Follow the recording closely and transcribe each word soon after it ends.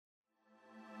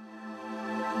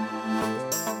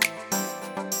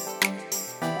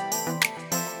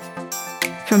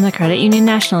From the Credit Union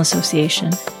National Association,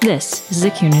 this is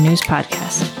the CUNA News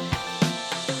Podcast.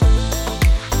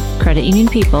 Credit union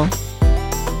people,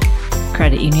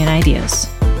 credit union ideas.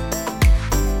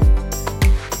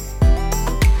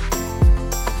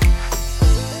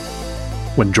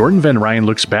 When Jordan Van Ryn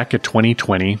looks back at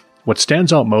 2020, what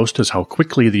stands out most is how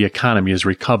quickly the economy is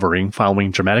recovering following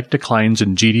dramatic declines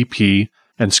in GDP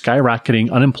and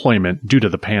skyrocketing unemployment due to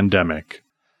the pandemic.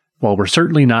 While we're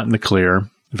certainly not in the clear,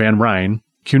 Van Ryn,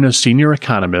 CUNA's senior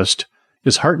economist,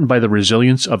 is heartened by the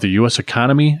resilience of the U.S.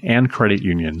 economy and credit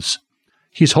unions.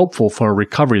 He's hopeful for a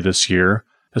recovery this year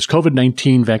as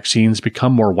COVID-19 vaccines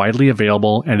become more widely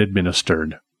available and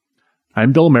administered.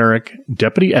 I'm Bill Merrick,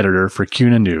 Deputy Editor for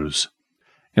CUNA News.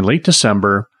 In late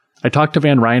December, I talked to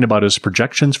Van Ryn about his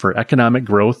projections for economic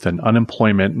growth and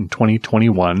unemployment in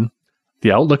 2021,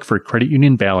 the outlook for credit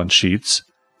union balance sheets,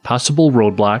 possible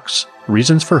roadblocks,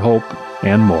 reasons for hope,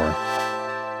 and more.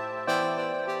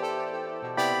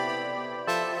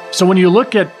 So when you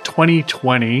look at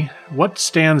 2020, what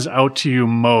stands out to you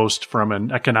most from an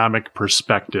economic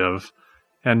perspective?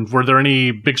 And were there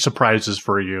any big surprises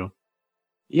for you?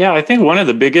 Yeah, I think one of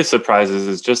the biggest surprises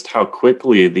is just how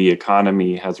quickly the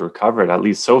economy has recovered, at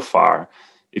least so far.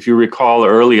 If you recall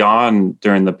early on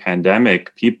during the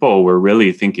pandemic, people were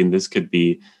really thinking this could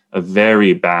be a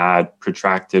very bad,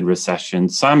 protracted recession.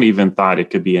 Some even thought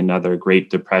it could be another Great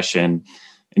Depression.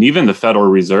 And even the Federal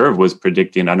Reserve was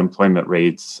predicting unemployment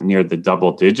rates near the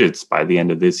double digits by the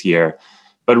end of this year.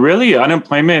 But really,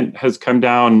 unemployment has come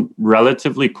down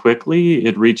relatively quickly.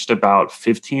 It reached about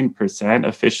 15%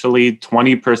 officially,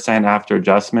 20% after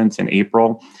adjustments in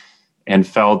April, and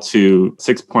fell to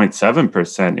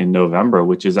 6.7% in November,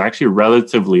 which is actually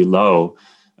relatively low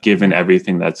given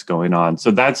everything that's going on.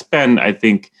 So that's been, I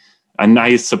think, a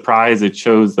nice surprise. It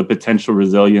shows the potential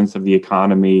resilience of the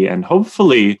economy and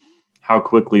hopefully how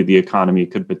quickly the economy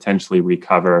could potentially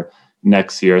recover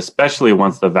next year, especially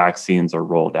once the vaccines are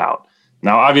rolled out.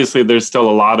 Now, obviously, there's still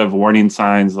a lot of warning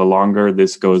signs. The longer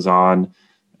this goes on,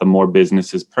 the more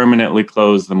businesses permanently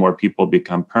close, the more people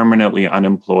become permanently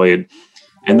unemployed.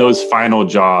 And those final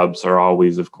jobs are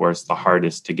always, of course, the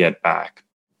hardest to get back.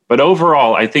 But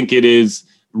overall, I think it is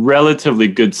relatively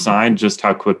good sign just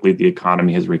how quickly the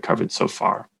economy has recovered so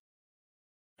far.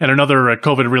 And another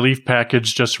COVID relief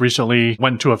package just recently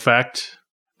went into effect.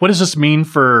 What does this mean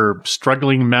for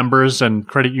struggling members and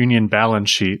credit union balance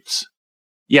sheets?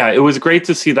 Yeah, it was great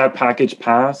to see that package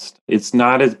passed. It's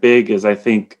not as big as I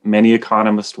think many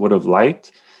economists would have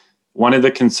liked. One of the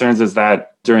concerns is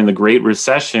that during the Great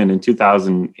Recession in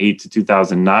 2008 to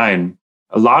 2009,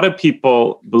 a lot of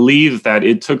people believe that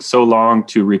it took so long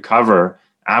to recover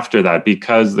after that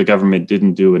because the government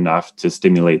didn't do enough to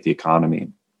stimulate the economy.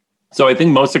 So I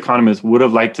think most economists would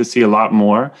have liked to see a lot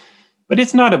more, but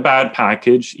it's not a bad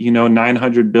package. You know,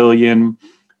 $900 billion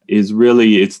is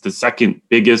really, it's the second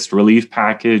biggest relief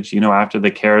package, after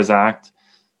the CARES Act,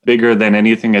 bigger than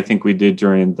anything I think we did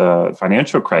during the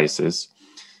financial crisis.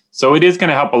 So it is going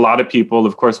to help a lot of people.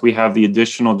 Of course, we have the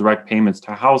additional direct payments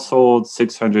to households,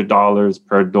 $600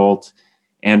 per adult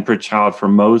and per child for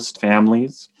most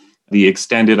families. The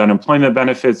extended unemployment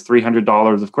benefits,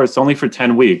 $300, of course, only for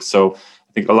 10 weeks. So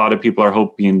I think a lot of people are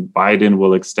hoping Biden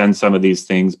will extend some of these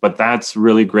things, but that's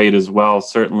really great as well.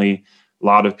 Certainly a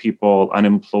lot of people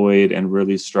unemployed and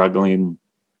really struggling.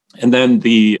 And then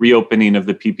the reopening of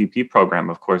the PPP program,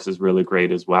 of course, is really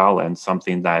great as well, and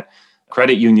something that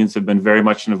credit unions have been very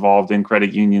much involved in.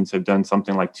 Credit unions have done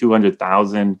something like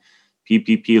 200,000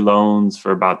 PPP loans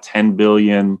for about $10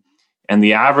 billion. And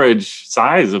the average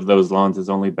size of those loans has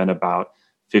only been about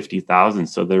 50,000.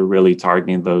 So they're really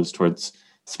targeting those towards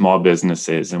small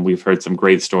businesses. And we've heard some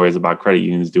great stories about credit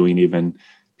unions doing even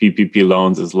PPP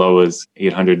loans as low as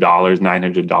 $800,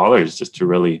 $900, just to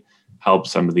really help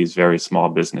some of these very small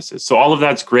businesses. So all of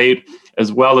that's great,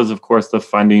 as well as, of course, the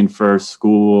funding for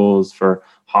schools, for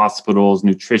hospitals,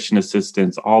 nutrition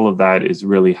assistance. All of that is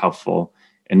really helpful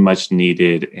and much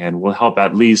needed and will help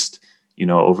at least,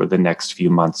 over the next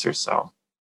few months or so.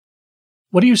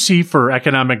 What do you see for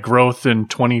economic growth in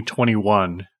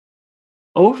 2021?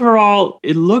 Overall,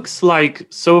 it looks like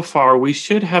so far we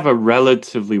should have a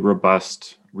relatively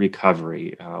robust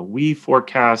recovery. We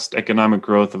forecast economic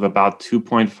growth of about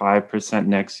 2.5%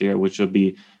 next year, which will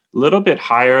be a little bit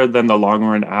higher than the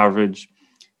long-run average.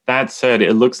 That said,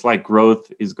 it looks like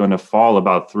growth is going to fall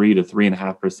about 3 to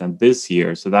 3.5% this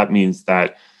year. So that means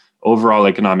that overall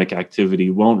economic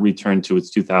activity won't return to its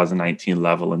 2019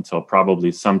 level until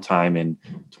probably sometime in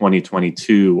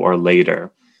 2022 or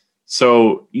later.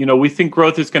 So, we think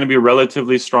growth is going to be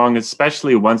relatively strong,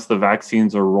 especially once the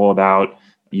vaccines are rolled out.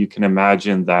 you can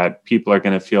imagine that people are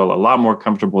going to feel a lot more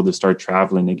comfortable to start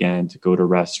traveling again, to go to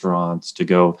restaurants, to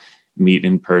go meet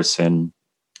in person.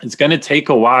 It's going to take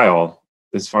a while,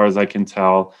 as far as I can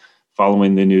tell,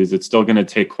 following the news. It's still going to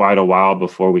take quite a while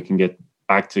before we can get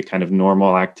back to kind of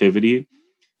normal activity.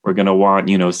 We're going to want,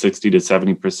 60 to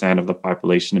 70% of the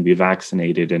population to be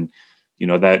vaccinated. And,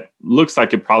 that looks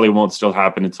like it probably won't still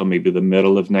happen until maybe the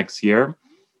middle of next year.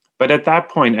 But at that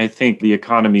point, I think the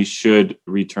economy should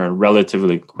return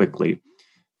relatively quickly.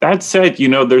 That said,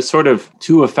 there's sort of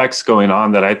two effects going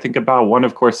on that I think about. One,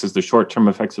 of course, is the short-term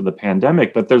effects of the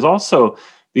pandemic, but there's also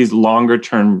these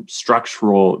longer-term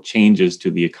structural changes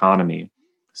to the economy.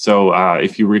 So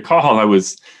if you recall, I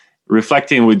was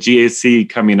reflecting with GAC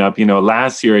coming up,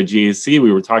 last year at GAC,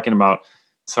 we were talking about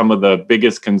some of the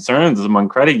biggest concerns among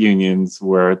credit unions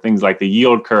were things like the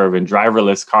yield curve and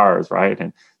driverless cars, right?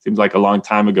 And it seems like a long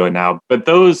time ago now. But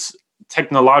those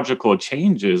technological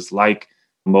changes like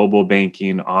mobile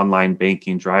banking, online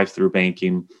banking, drive-through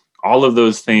banking, all of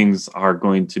those things are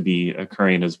going to be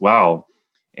occurring as well.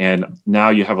 And now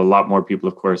you have a lot more people,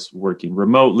 of course, working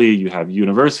remotely. You have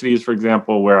universities, for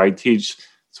example, where I teach,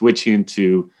 switching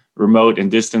to remote and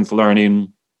distance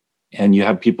learning. And you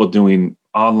have people doing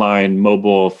online,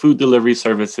 mobile food delivery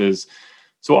services.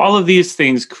 So all of these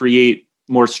things create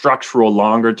more structural,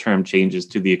 longer-term changes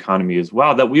to the economy as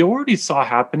well that we already saw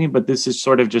happening, but this is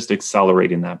sort of just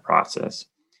accelerating that process.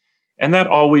 And that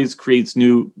always creates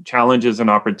new challenges and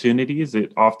opportunities.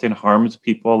 It often harms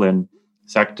people in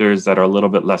sectors that are a little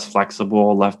bit less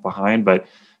flexible, left behind, but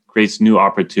creates new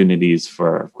opportunities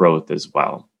for growth as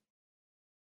well.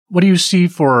 What do you see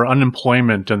for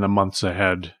unemployment in the months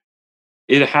ahead?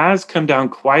 It has come down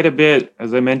quite a bit,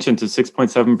 as I mentioned, to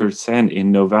 6.7%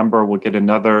 in November. We'll get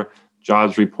another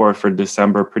jobs report for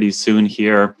December pretty soon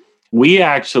here. We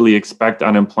actually expect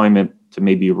unemployment to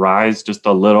maybe rise just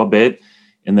a little bit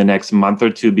in the next month or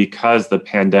two because the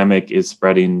pandemic is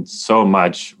spreading so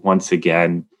much once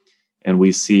again. And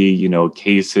we see,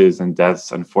 cases and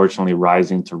deaths, unfortunately,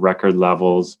 rising to record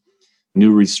levels,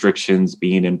 new restrictions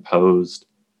being imposed.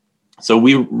 So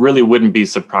we really wouldn't be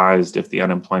surprised if the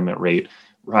unemployment rate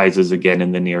rises again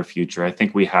in the near future. I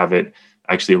think we have it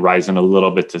actually rising a little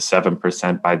bit to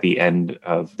 7% by the end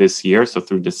of this year, so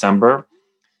through December,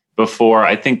 before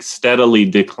I think steadily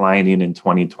declining in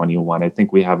 2021. I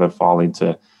think we have it falling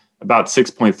to about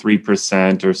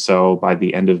 6.3% or so by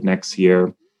the end of next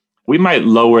year. We might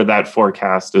lower that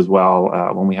forecast as well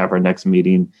when we have our next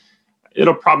meeting.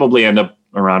 It'll probably end up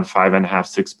around 5.5%,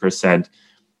 6%.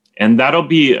 And that'll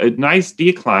be a nice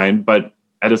decline, but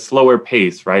at a slower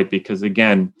pace, right? Because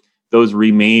again, those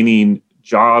remaining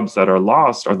jobs that are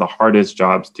lost are the hardest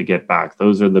jobs to get back.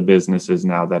 Those are the businesses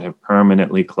now that have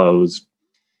permanently closed.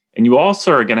 And you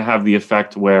also are going to have the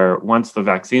effect where once the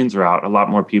vaccines are out, a lot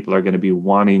more people are going to be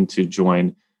wanting to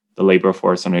join the labor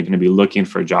force and are going to be looking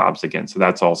for jobs again. So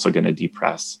that's also going to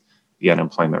depress the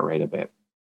unemployment rate a bit.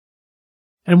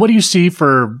 And what do you see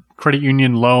for credit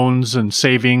union loans and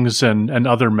savings and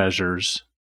other measures?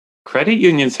 Credit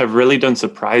unions have really done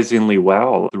surprisingly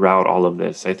well throughout all of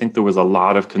this. I think there was a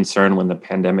lot of concern when the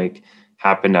pandemic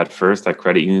happened at first that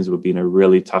credit unions would be in a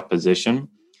really tough position.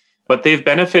 But they've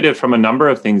benefited from a number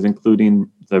of things, including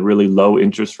the really low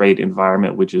interest rate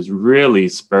environment, which has really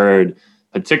spurred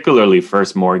particularly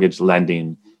first mortgage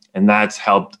lending. And that's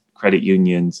helped credit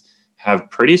unions have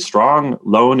pretty strong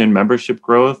loan and membership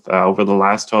growth. Over the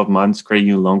last 12 months, credit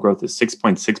union loan growth is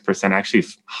 6.6%, actually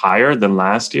higher than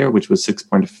last year, which was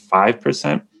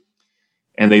 6.5%.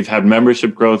 And they've had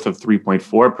membership growth of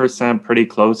 3.4%, pretty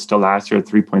close to last year at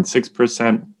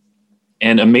 3.6%.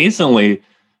 And amazingly,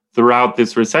 throughout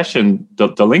this recession, the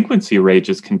delinquency rate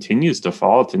just continues to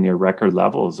fall to near record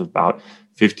levels of about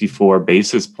 54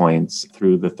 basis points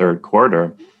through the third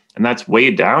quarter. And that's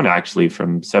way down actually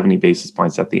from 70 basis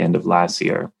points at the end of last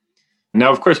year. Now,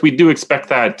 of course, we do expect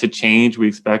that to change. We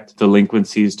expect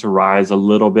delinquencies to rise a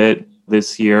little bit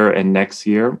this year and next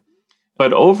year.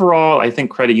 But overall, I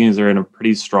think credit unions are in a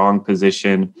pretty strong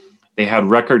position. They had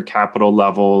record capital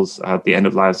levels at the end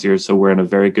of last year, so we're in a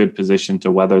very good position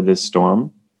to weather this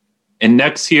storm. And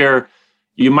next year,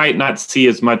 you might not see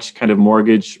as much kind of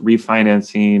mortgage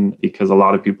refinancing because a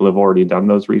lot of people have already done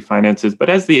those refinances. But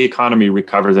as the economy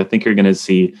recovers, I think you're going to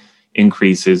see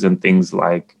increases in things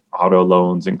like auto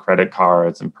loans and credit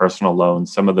cards and personal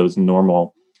loans, some of those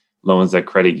normal loans that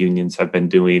credit unions have been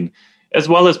doing, as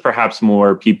well as perhaps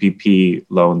more PPP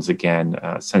loans again,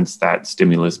 since that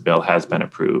stimulus bill has been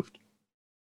approved.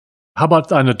 How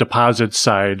about on the deposit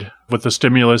side? With the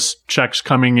stimulus checks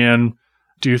coming in,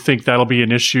 do you think that'll be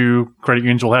an issue credit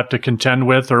unions will have to contend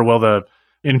with, or will the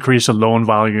increase in loan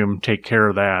volume take care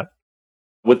of that?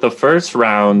 With the first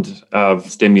round of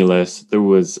stimulus, there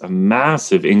was a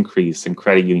massive increase in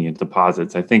credit union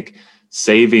deposits. I think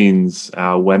savings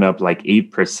went up like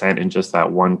 8% in just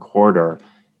that one quarter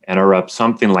and are up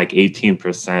something like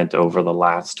 18% over the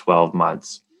last 12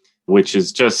 months, which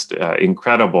is just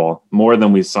incredible, more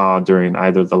than we saw during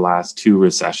either the last two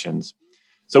recessions.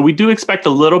 So we do expect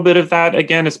a little bit of that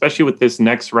again, especially with this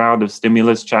next round of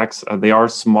stimulus checks. They are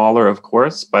smaller, of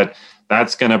course, but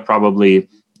that's going to probably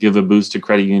give a boost to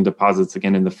credit union deposits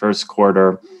again in the first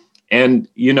quarter. And,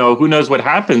 who knows what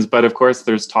happens, but of course,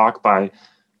 there's talk by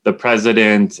the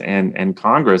president and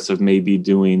Congress of maybe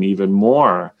doing even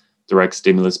more direct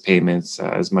stimulus payments,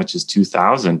 as much as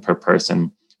 $2,000 per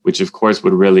person, which of course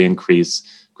would really increase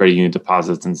credit union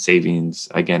deposits and savings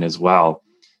again as well.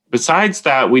 Besides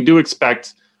that, we do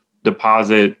expect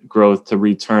deposit growth to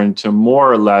return to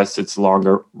more or less its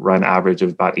longer run average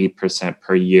of about 8%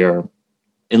 per year,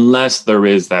 unless there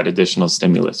is that additional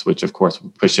stimulus, which of course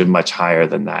would push it much higher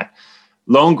than that.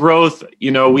 Loan growth,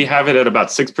 we have it at about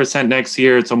 6% next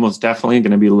year. It's almost definitely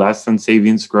going to be less than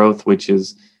savings growth, which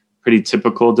is pretty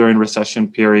typical during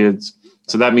recession periods.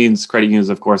 So that means credit unions,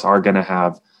 of course, are going to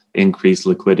have increased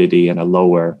liquidity and a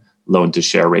lower loan to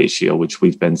share ratio, which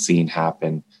we've been seeing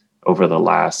happen over the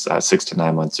last 6 to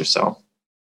 9 months or so.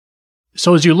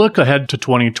 So as you look ahead to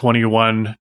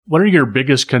 2021, what are your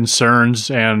biggest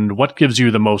concerns and what gives you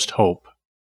the most hope?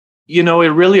 It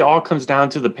really all comes down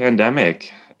to the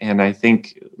pandemic. And I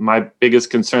think my biggest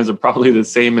concerns are probably the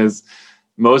same as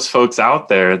most folks out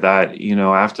there, that,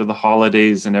 after the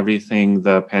holidays and everything,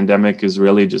 the pandemic is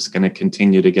really just going to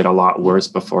continue to get a lot worse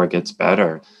before it gets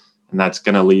better. And that's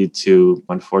going to lead to,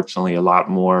 unfortunately, a lot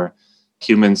more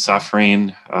human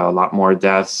suffering, a lot more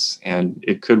deaths, and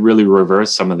it could really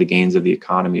reverse some of the gains of the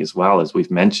economy as well, as we've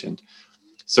mentioned.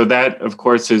 So that, of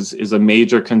course, is a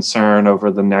major concern over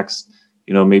the next,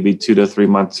 maybe 2 to 3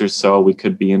 months or so. We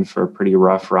could be in for a pretty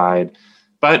rough ride.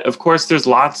 But of course, there's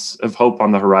lots of hope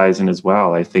on the horizon as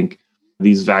well. I think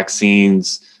these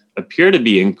vaccines appear to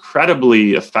be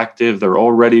incredibly effective. They're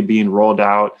already being rolled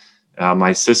out.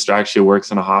 My sister actually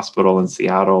works in a hospital in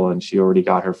Seattle, and she already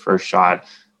got her first shot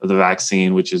of the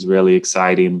vaccine, which is really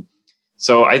exciting.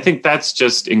 So I think that's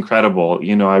just incredible.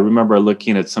 I remember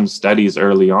looking at some studies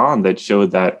early on that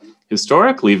showed that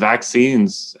historically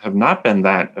vaccines have not been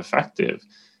that effective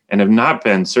and have not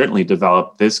been certainly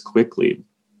developed this quickly.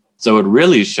 So it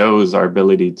really shows our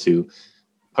ability to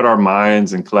put our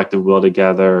minds and collective will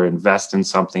together, invest in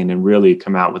something, and really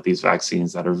come out with these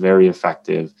vaccines that are very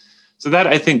effective. So that,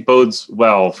 I think, bodes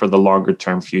well for the longer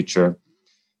term future.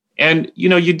 And,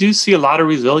 you do see a lot of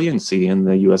resiliency in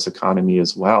the U.S. economy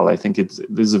as well. I think this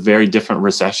is a very different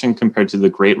recession compared to the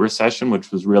Great Recession,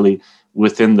 which was really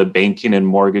within the banking and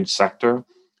mortgage sector.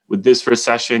 With this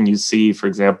recession, you see, for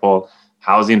example,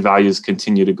 housing values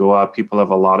continue to go up. People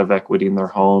have a lot of equity in their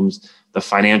homes. The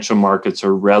financial markets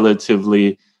are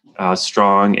relatively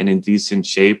strong and in decent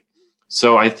shape.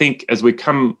 So I think as we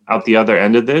come out the other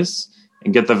end of this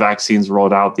and get the vaccines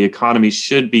rolled out, the economy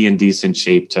should be in decent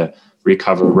shape to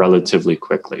recover relatively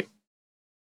quickly.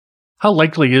 How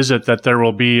likely is it that there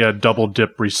will be a double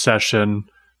dip recession,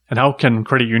 and how can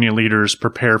credit union leaders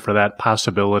prepare for that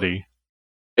possibility?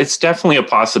 It's definitely a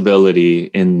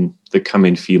possibility in the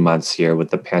coming few months here,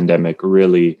 with the pandemic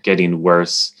really getting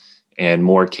worse and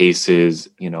more cases,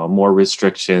 more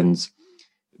restrictions.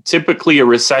 Typically, a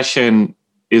recession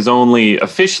is only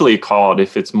officially called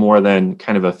if it's more than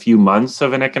kind of a few months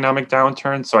of an economic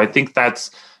downturn. So I think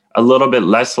that's a little bit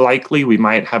less likely. We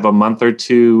might have a month or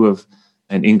two of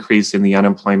an increase in the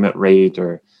unemployment rate,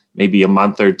 or maybe a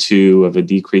month or two of a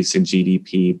decrease in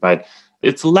GDP, but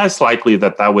it's less likely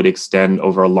that would extend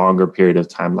over a longer period of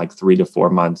time, like 3 to 4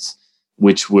 months,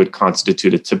 which would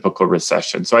constitute a typical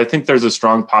recession. So I think there's a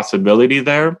strong possibility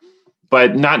there,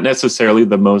 but not necessarily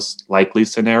the most likely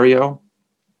scenario.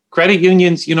 Credit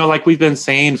unions, like we've been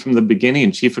saying from the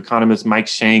beginning, Chief Economist Mike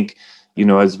Shank,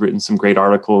 has written some great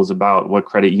articles about what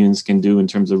credit unions can do in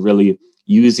terms of really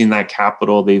using that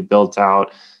capital they've built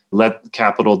out, let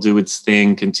capital do its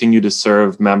thing, continue to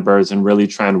serve members, and really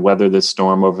try and weather this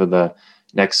storm over the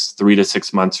next 3 to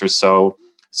 6 months or so.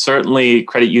 Certainly,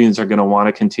 credit unions are going to want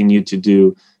to continue to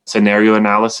do scenario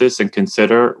analysis and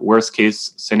consider worst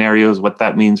case scenarios, what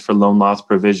that means for loan loss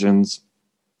provisions,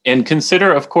 and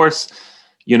consider, of course,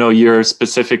 your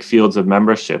specific fields of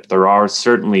membership. There are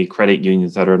certainly credit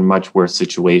unions that are in much worse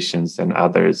situations than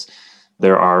others.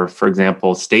 There are, for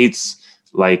example, states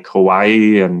like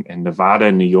Hawaii and Nevada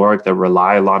and New York that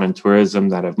rely a lot on tourism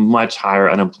that have much higher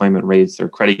unemployment rates. There are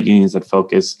credit unions that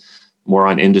focus more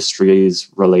on industries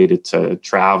related to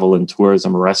travel and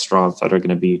tourism, restaurants that are going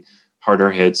to be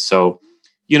harder hit. So,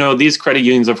 these credit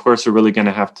unions, of course, are really going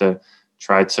to have to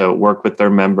try to work with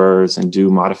their members and do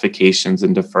modifications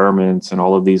and deferments and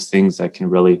all of these things that can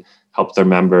really help their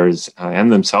members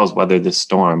and themselves weather this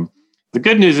storm. The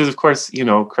good news is, of course,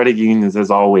 credit unions,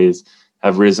 as always,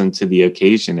 have risen to the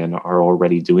occasion and are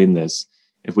already doing this.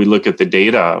 If we look at the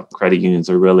data, credit unions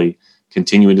are really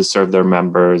continuing to serve their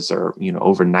members, or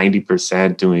over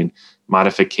 90% doing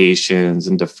modifications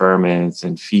and deferments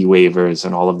and fee waivers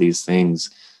and all of these things.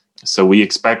 So we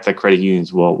expect that credit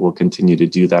unions will continue to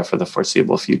do that for the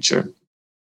foreseeable future.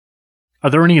 Are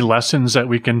there any lessons that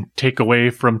we can take away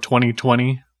from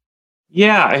 2020?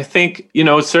 Yeah, I think,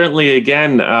 certainly,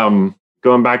 again,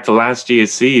 going back to last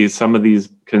GSE, some of these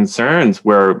concerns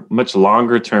were much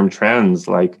longer term trends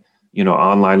like,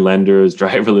 online lenders,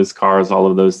 driverless cars, all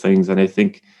of those things. And I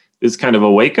think this is kind of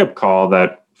a wake up call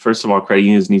that, first of all, credit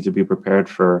unions need to be prepared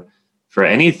for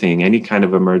anything, any kind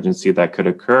of emergency that could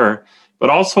occur. But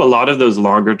also a lot of those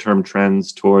longer term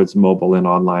trends towards mobile and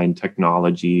online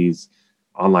technologies,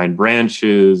 online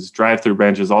branches, drive-through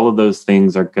branches, all of those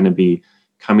things are going to be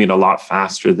coming a lot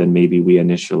faster than maybe we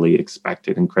initially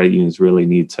expected. And credit unions really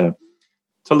need to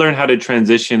learn how to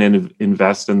transition and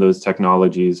invest in those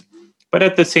technologies. But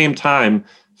at the same time,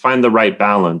 find the right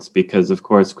balance, because, of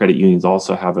course, credit unions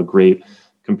also have a great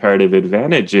comparative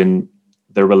advantage in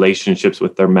their relationships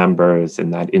with their members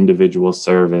and that individual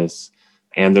service.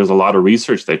 And there's a lot of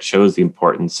research that shows the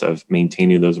importance of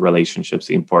maintaining those relationships,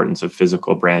 the importance of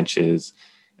physical branches,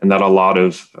 and that a lot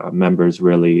of members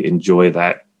really enjoy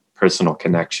that personal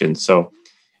connection. So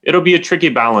it'll be a tricky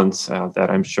balance that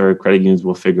I'm sure credit unions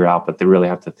will figure out, but they really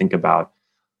have to think about.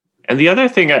 And the other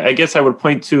thing I guess I would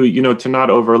point to, to not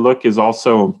overlook is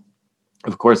also,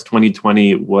 of course,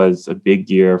 2020 was a big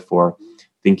year for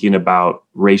thinking about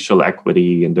racial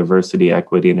equity and diversity,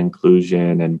 equity, and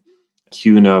inclusion. And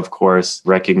CUNA, of course,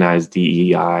 recognized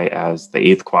DEI as the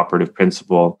 8th cooperative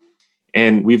principle.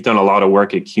 And we've done a lot of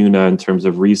work at CUNA in terms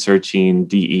of researching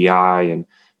DEI and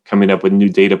coming up with new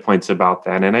data points about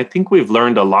that. And I think we've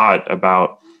learned a lot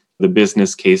about the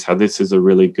business case, how this is a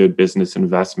really good business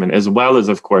investment, as well as,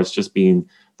 of course, just being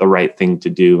the right thing to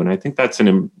do. And I think that's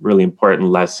a really important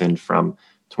lesson from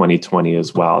 2020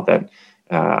 as well, that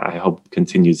I hope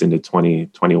continues into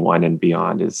 2021 and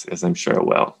beyond, as I'm sure it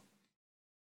will.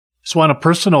 So on a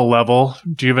personal level,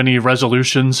 do you have any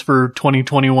resolutions for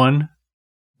 2021?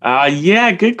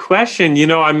 Yeah, good question.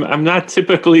 I'm not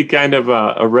typically kind of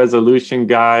a resolution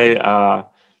guy.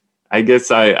 I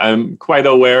guess I'm quite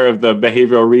aware of the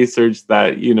behavioral research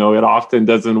that, it often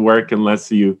doesn't work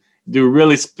unless you do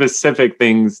really specific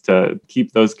things to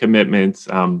keep those commitments.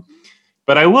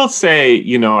 But I will say,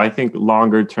 I think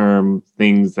longer term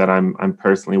things that I'm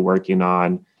personally working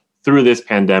on through this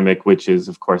pandemic, which is,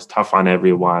 of course, tough on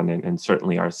everyone and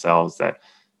certainly ourselves, that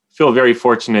feel very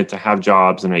fortunate to have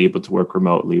jobs and are able to work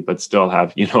remotely, but still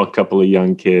have, a couple of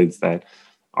young kids that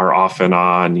are off and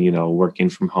on, working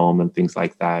from home and things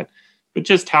like that. But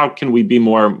just how can we be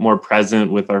more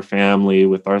present with our family,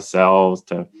 with ourselves,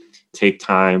 to take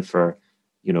time for,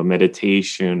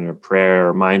 meditation or prayer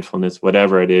or mindfulness,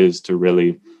 whatever it is, to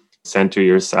really center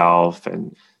yourself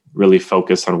and really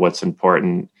focus on what's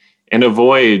important and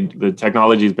avoid, the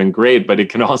technology has been great, but it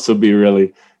can also be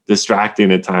really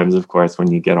distracting at times, of course, when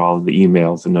you get all of the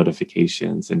emails and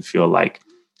notifications and feel like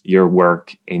your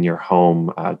work and your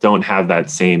home don't have that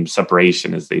same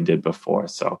separation as they did before.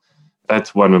 So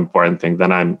that's one important thing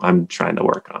that I'm trying to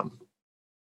work on.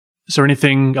 Is there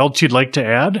anything else you'd like to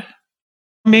add?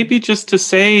 Maybe just to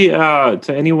say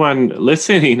to anyone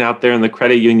listening out there in the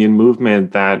credit union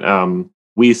movement that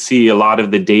we see a lot of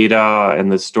the data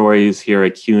and the stories here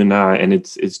at CUNA, and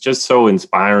it's just so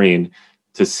inspiring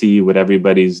to see what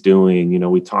everybody's doing.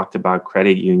 We talked about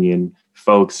credit union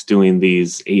folks doing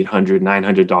these $800,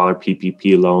 $900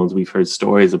 PPP loans. We've heard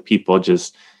stories of people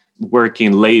just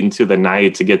working late into the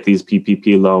night to get these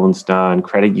PPP loans done.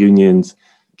 Credit unions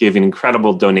giving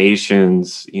incredible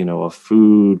donations, of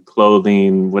food,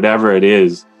 clothing, whatever it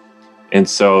is. And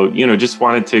so, just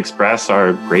wanted to express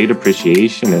our great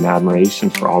appreciation and admiration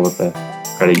for all of the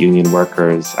credit union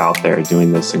workers out there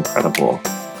doing this incredible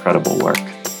work.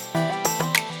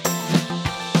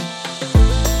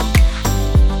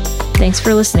 Thanks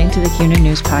for listening to the CUNA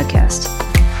News Podcast.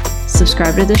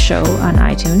 Subscribe to the show on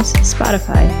iTunes,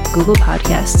 Spotify, Google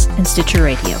Podcasts, and Stitcher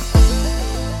Radio.